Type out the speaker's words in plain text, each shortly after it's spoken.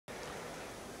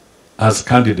as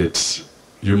candidates,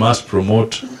 you must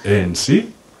promote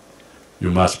ANC,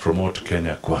 you must promote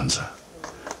Kenya Kwanza.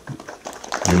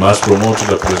 You must promote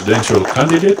the presidential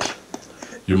candidate,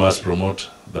 you must promote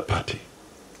the party.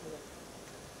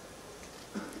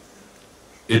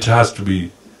 It has to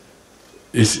be,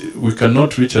 we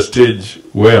cannot reach a stage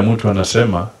where mtu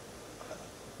anasema,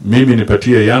 mimi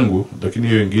nipatie yangu, lakini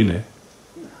hiyo ingine,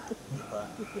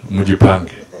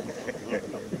 mujipange.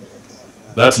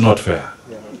 That's not fair.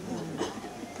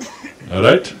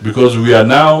 Alright? Because we are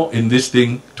now in this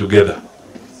thing together.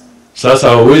 Sasa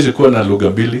hauwezi kuwa na lugha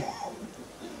mbili,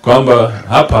 kwamba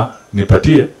hapa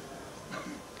nipatie,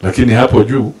 lakini hapo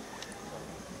juu,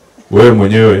 wewe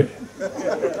mwenyewe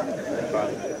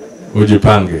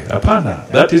ujipange. Hapana,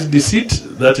 that is deceit,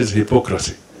 that is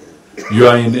hypocrisy. You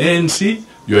are in ANC,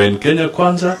 you are in Kenya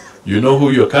Kwanza, you know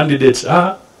who your candidates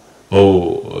are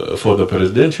for the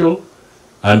presidential,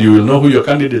 and you will know who your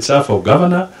candidates are for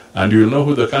governor, and you will know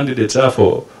who the candidates are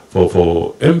for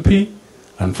MP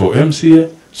and for MCA.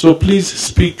 So please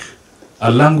speak a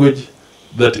language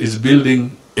that is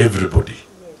building everybody.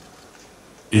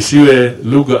 Isiwe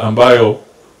lugha ambayo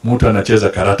mtu anacheza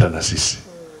karata na sisi.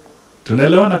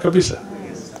 Tunaelewana kabisa?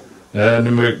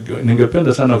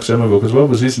 Ningependa sana kusema hivyo kwa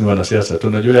sababu sisi ni wanasiasa,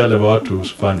 tunajua yale watu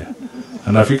hufanya.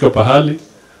 Anafika pahali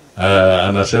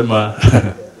anasema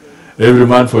every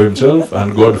man for himself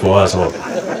and God for us all.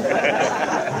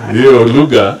 Hiyo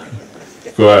lugha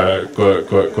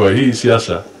kwa hii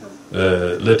siasa,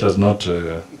 let us not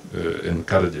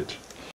encourage it.